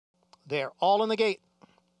They're all in the gate.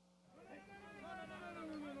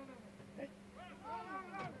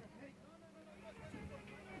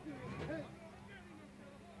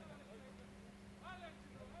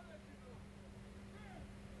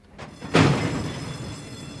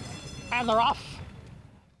 And they're off.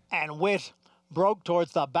 And Witt broke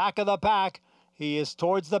towards the back of the pack. He is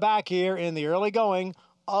towards the back here in the early going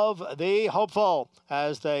of the Hopeful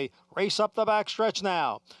as they race up the backstretch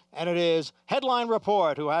now. And it is Headline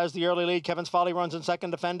Report who has the early lead. Kevin's Folly runs in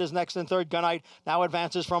second. Defend is next in third. Gunite now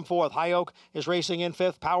advances from fourth. High Oak is racing in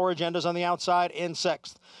fifth. Power Agenda's on the outside in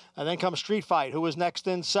sixth. And then comes Street Fight, who is next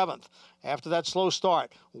in seventh. After that slow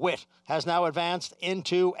start, Witt has now advanced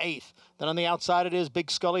into eighth. Then on the outside it is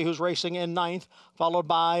Big Scully, who's racing in ninth, followed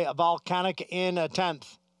by Volcanic in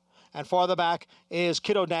 10th. And farther back is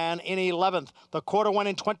Kiddo Dan in 11th. The quarter went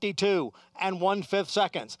in 22 and 1/5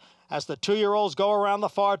 seconds. As the two-year-olds go around the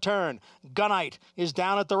far turn, Gunite is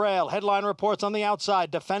down at the rail. Headline Report's on the outside.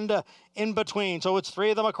 Defender in between. So it's three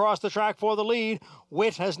of them across the track for the lead.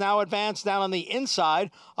 Witt has now advanced down on the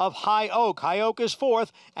inside of High Oak. High Oak is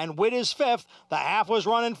fourth and Witt is fifth. The half was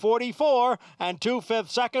running 44 and 2/5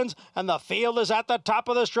 seconds, and the field is at the top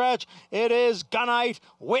of the stretch. It is Gunite.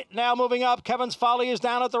 Witt now moving up. Kevin's Folly is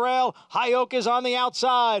down at the rail. High Oak is on the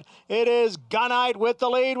outside. It is Gunite with the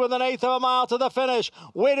lead with an eighth of a mile to the finish.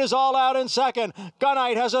 Witt is all out in second.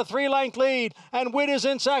 Gunite has a 3-length lead, and Witt is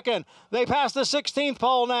in second. They pass the 16th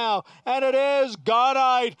pole now, and it is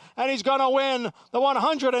Gunite, and he's going to win the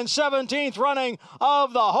 117th running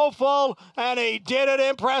of the Hopeful, and he did it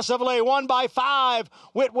impressively. Won by 5.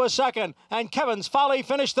 Witt was second, and Kevin's Folly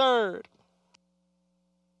finished third.